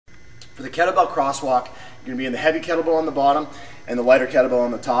For the kettlebell crosswalk, you're going to be in the heavy kettlebell on the bottom and the lighter kettlebell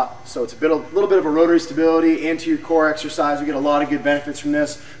on the top. So it's a little bit of a rotary stability, anterior core exercise. We get a lot of good benefits from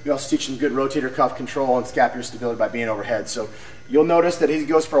this. We also teach some good rotator cuff control and scapular stability by being overhead. So you'll notice that as he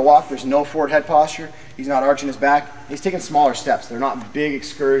goes for a walk, there's no forward head posture. He's not arching his back. He's taking smaller steps. They're not big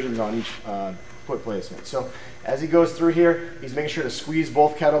excursions on each foot placement. So as he goes through here, he's making sure to squeeze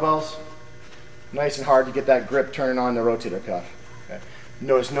both kettlebells nice and hard to get that grip turning on the rotator cuff. Okay.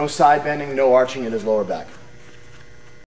 Notice no side bending, no arching in his lower back.